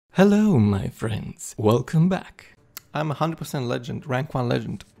Hello, my friends. Welcome back. I'm 100% legend, rank 1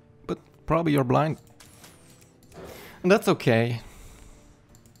 legend, but probably you're blind. And that's okay.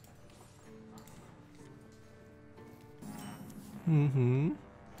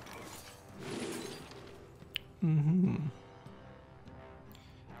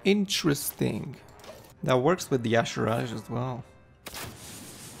 Interesting. That works with the Asherage as well.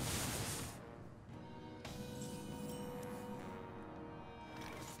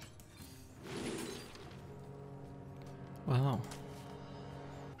 Wow.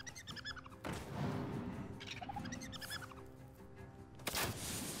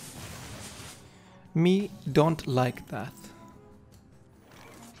 Me don't like that.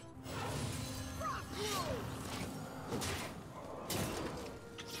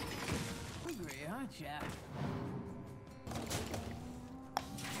 Hungry, aren't ya?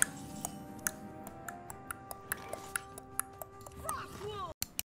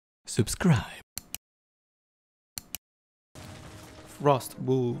 Subscribe. Frost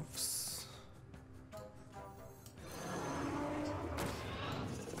Wolves.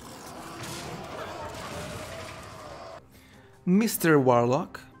 Mr.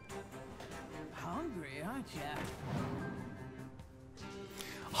 Warlock. Hungry, aren't ya?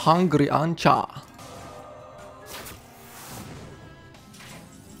 Hungry Ancha.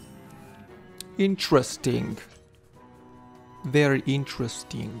 Interesting. Very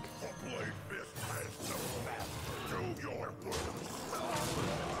interesting.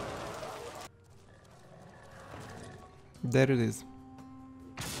 There it is.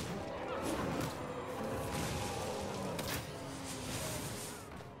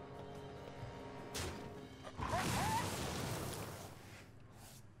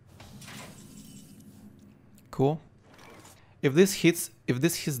 Cool. If this hits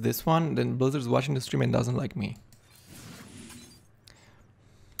this one, then Blizzard's watching the stream and doesn't like me.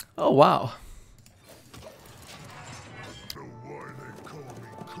 Oh wow.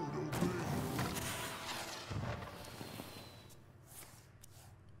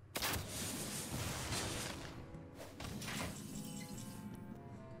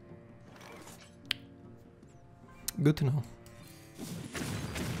 Good to know.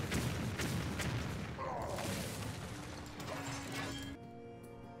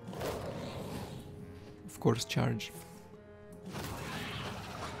 Of course, charge.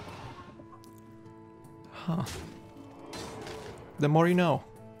 Huh. The more you know.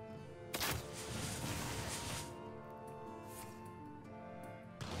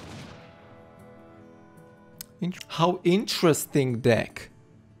 How interesting deck.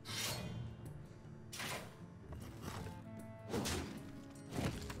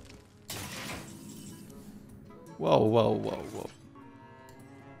 Whoa, whoa, whoa, whoa.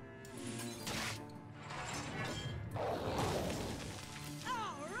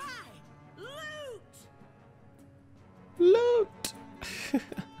 All right, loot. Loot!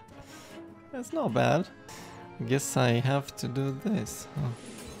 That's not bad. I guess I have to do this. Huh?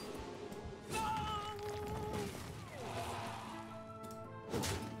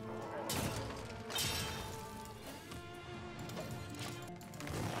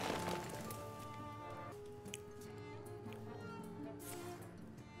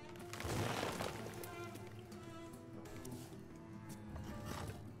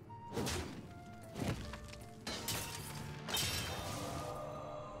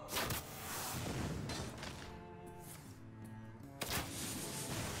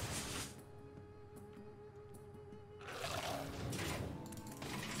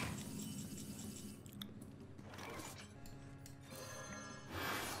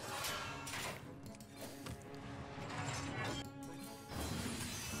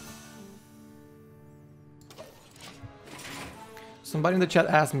 Somebody in the chat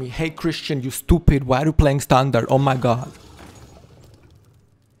asked me, "Hey Christian, you stupid, why are you playing standard? Oh my god."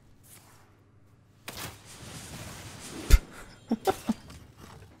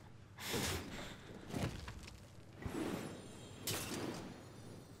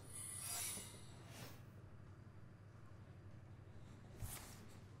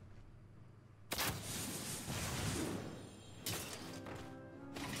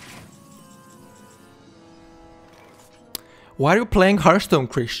 Why are you playing Hearthstone,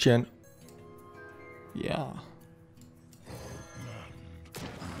 Christian? Yeah.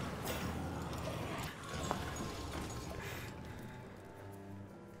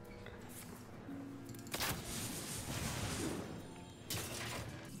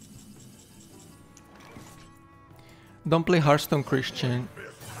 Don't play Hearthstone, Christian.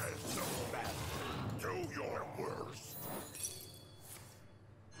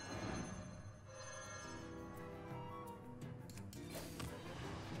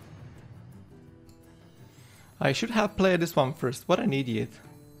 I should have played this one first. What an idiot.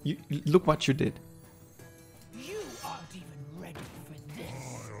 You look what you did. You aren't even ready for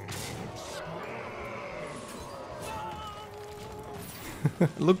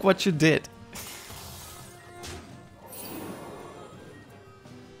this. Look what you did.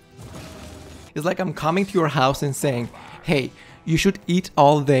 It's like I'm coming to your house and saying, hey, you should eat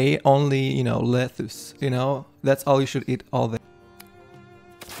all day only, you know, lettuce, you know? That's all you should eat all day.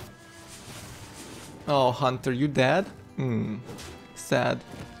 Oh, Hunter, you dead? Sad.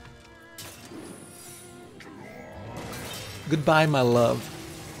 Goodbye, my love.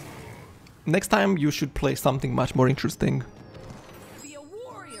 Next time you should play something much more interesting. Be a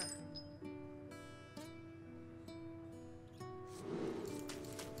warrior.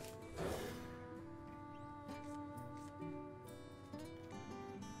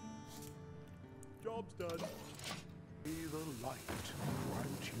 Job's done. Be the light,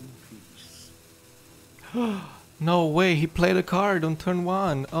 grant you peace. No way, he played a card on turn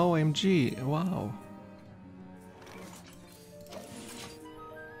 1. OMG, wow.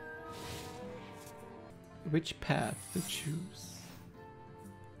 Which path to choose?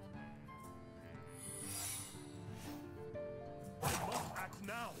 Act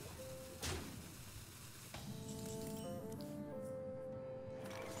now.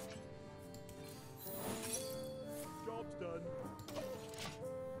 Job's done.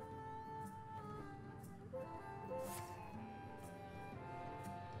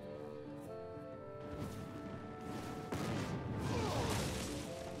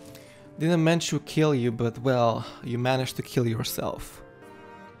 Didn't meant to kill you, but well, you managed to kill yourself.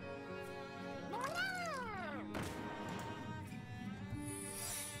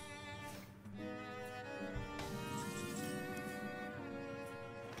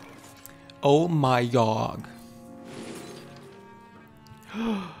 Oh my yog.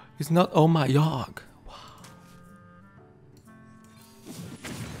 It's not oh my yog. Wow.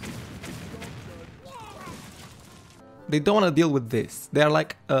 They don't want to deal with this. They're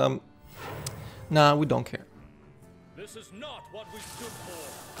like, nah, we don't care. This is not what we stood for.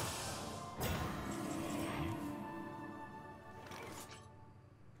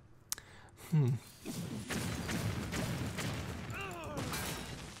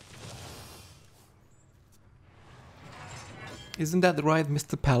 Isn't that right,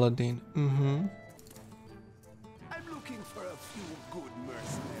 Mr. Paladin? I'm looking for a few good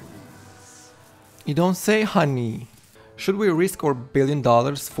mercenaries. You don't say, honey. Should we risk our $1 billion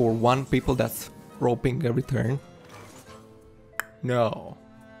for one people that's roping every turn? No.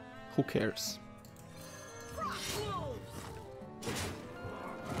 Who cares?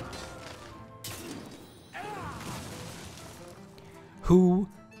 Who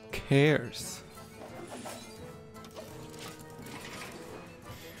cares?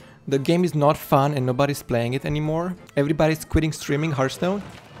 The game is not fun and nobody's playing it anymore. Everybody's quitting streaming Hearthstone.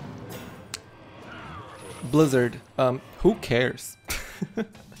 Blizzard, who cares?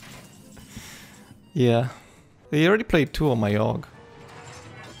 Yeah. He already played 2 on my Yogg.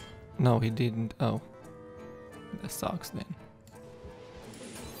 No, he didn't. Oh. That sucks then.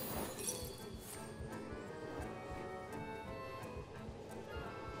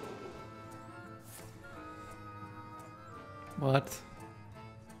 What?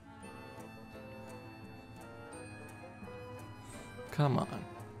 Come on.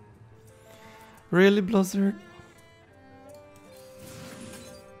 Really, Blizzard?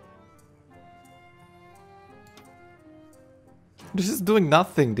 This is doing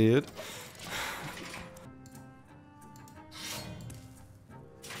nothing, dude.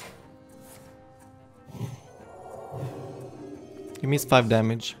 You missed 5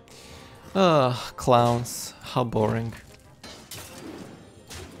 damage. Ugh, clowns. How boring.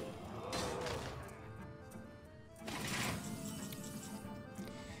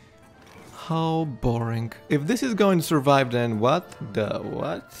 How boring. If this is going to survive, then what the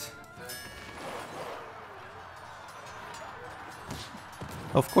what?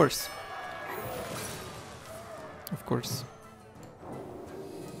 Of course. Of course.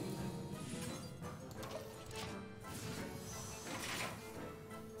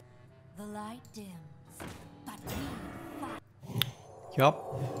 The light dims, but we fight.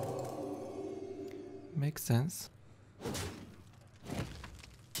 Yup. Makes sense.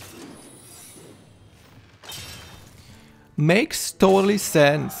 Makes totally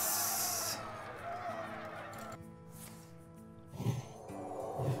sense.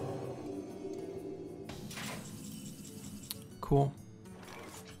 Cool.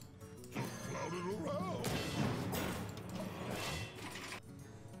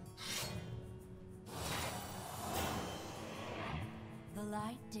 The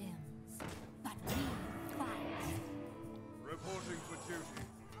light dims, but we fight. Reporting for duty.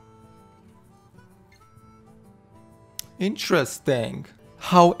 Interesting.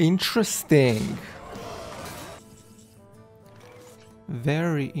 How interesting.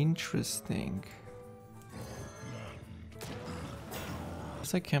 Very interesting.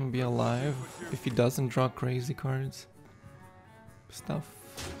 Guess I can be alive if he doesn't draw crazy cards. Stuff.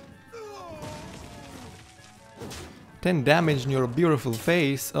 10 damage in your beautiful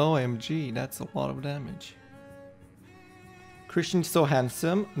face. OMG, that's a lot of damage. Christian's so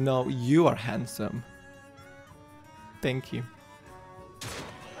handsome. No, you are handsome. Thank you.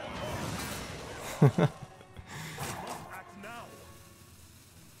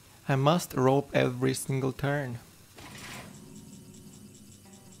 I must rope every single turn.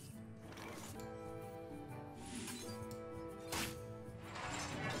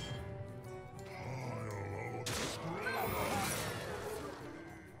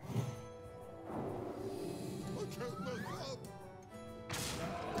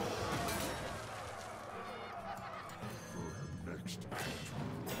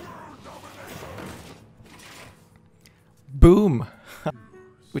 Boom!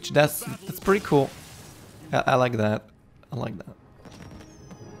 Which that's pretty cool. I like that. I like that.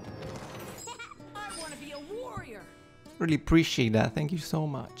 I want to be a warrior. Really appreciate that. Thank you so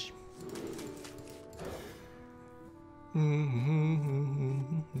much.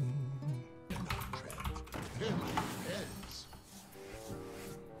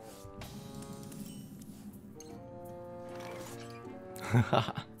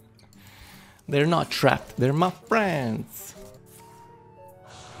 They're not trapped. They're my friends.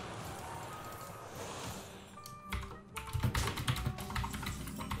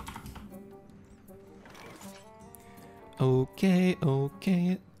 Okay,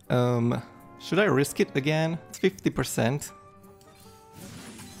 okay. Should I risk it again? It's 50%.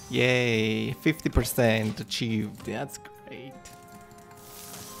 Yay, 50% achieved. That's great.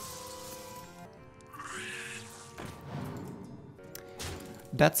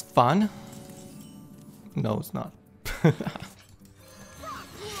 That's fun. No, it's not.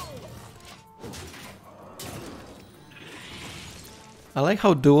 I like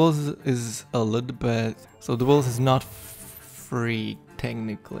how duels is a little bit... So duels is not free,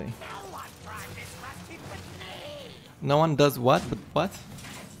 technically. No one does what? But what?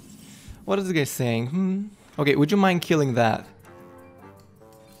 What is the guy saying? Okay, would you mind killing that?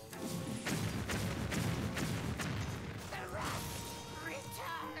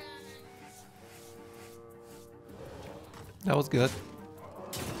 That was good.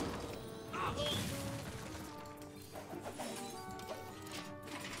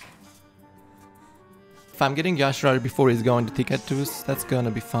 If I'm getting Outrider before he's going to Tikatus, that's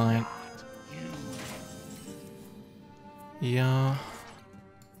gonna be fine. Yeah.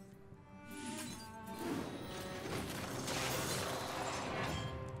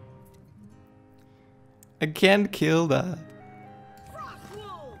 I can't kill that.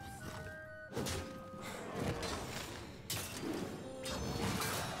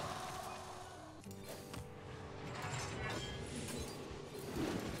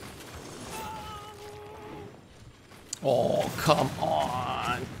 Oh, come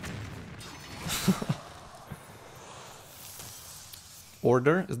on.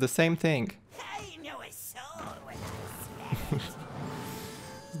 Order is the same thing.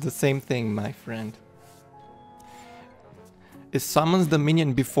 It's the same thing, my friend. It summons the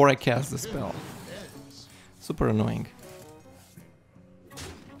minion before I cast the spell. Super annoying.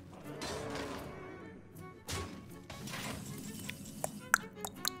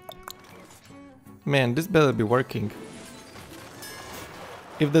 Man, this better be working.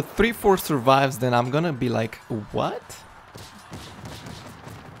 If the 3/4 survives, then I'm gonna be like, what?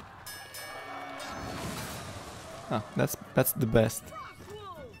 Oh, that's the best.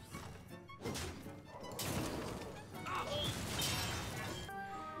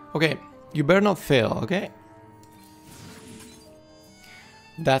 Okay, you better not fail, okay?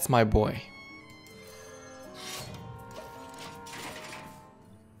 That's my boy.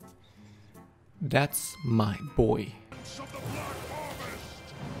 That's my boy.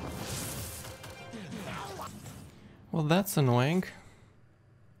 Well, that's annoying.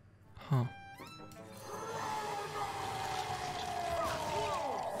 Huh.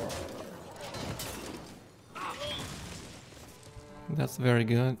 That's very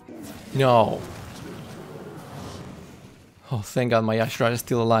good. No. Oh, thank God my Outrider is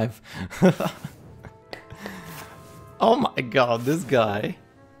still alive. Oh my God, this guy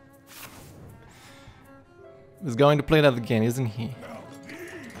is going to play that again, isn't he?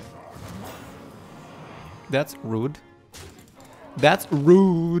 That's rude. That's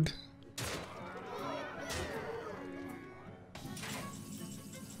rude.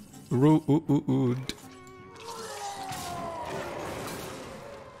 Rude.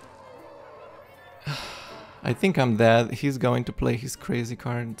 I think I'm dead. He's going to play his crazy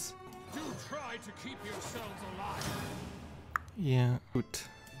cards. Do try to keep yourselves alive. Yeah. Loot.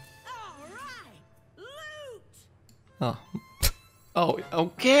 All right, loot. Oh. Oh,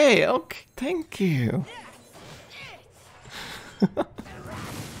 okay. Okay. Thank you.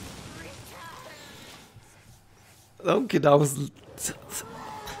 Okay, that was...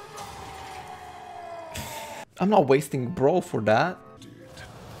 I'm not wasting Brawl for that.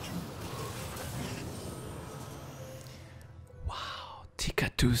 Wow,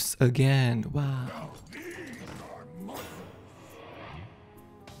 Tikatus again. Wow.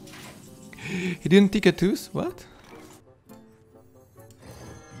 He didn't Tikatus? What?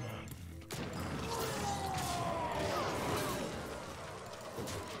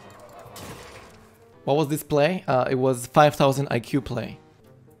 What was this play? It was 5000 IQ play.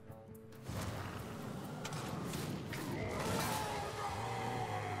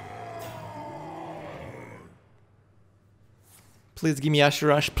 Please give me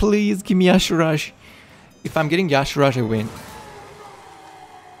Yashurash. Please give me Yashurash. If I'm getting Yashurash, I win.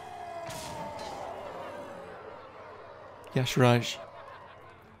 Yashurash.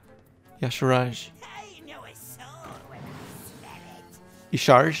 Yashurash. I know a soul when I smell it.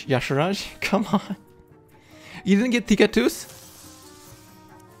 Isharj? Yashurash? Come on. You didn't get Tikatus?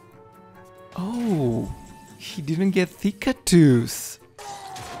 Oh, he didn't get Tikatus.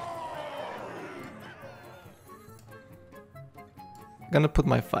 Gonna put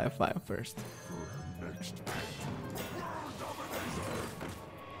my 5/5 first.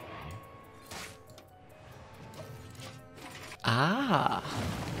 Ah.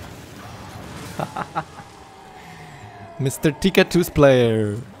 Mr. Tikatus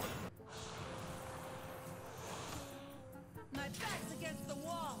player. My back's against the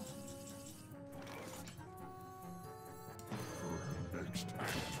wall.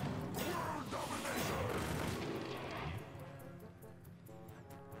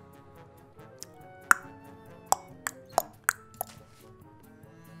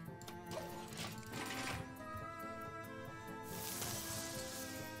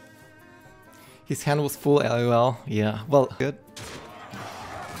 His hand was full, lol. Yeah, well, good.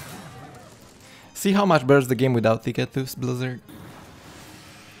 See how much better is the game without Tikatus, Blizzard?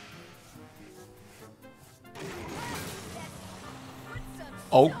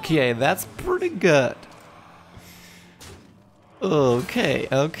 Okay, that's pretty good. Okay,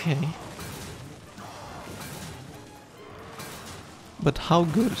 okay. But how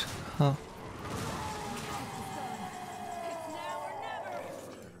good? Huh?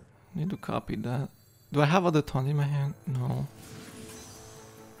 Need to copy that. Do I have other taunt in my hand? No.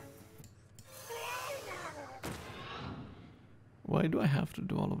 Why do I have to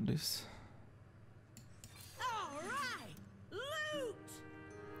do all of this? All right,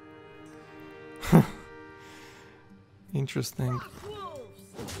 loot. Interesting.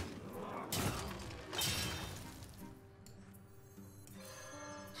 Wolves.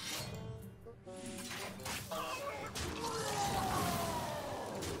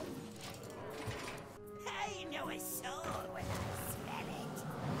 I know a soul when I smell it.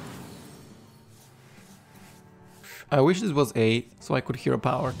 I wish this was 8 so I could hear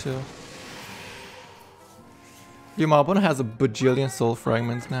power too. Your my opponent has a bajillion soul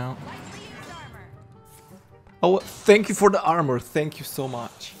fragments now. Lightly used armor. Oh, thank you for the armor. Thank you so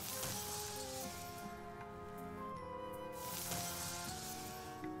much.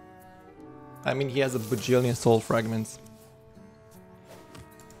 I mean, he has a bajillion soul fragments.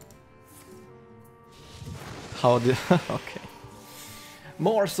 How did... okay.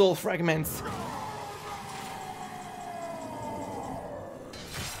 More soul fragments.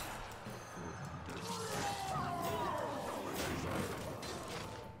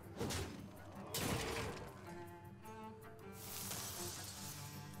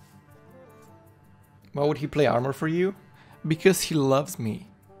 Why would he play armor for you? Because he loves me.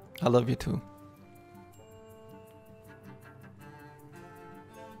 I love you too.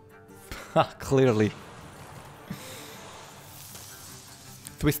 Clearly.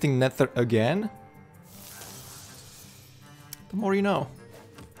 Twisting Nether again? The more you know.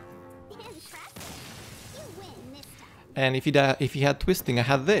 And if he had twisting, I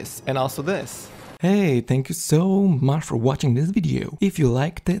had this, and also this. Hey, thank you so much for watching this video. If you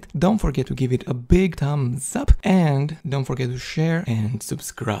liked it, don't forget to give it a big thumbs up and don't forget to share and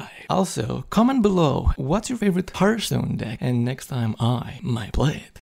subscribe. Also, comment below what's your favorite Hearthstone deck and next time I might play it.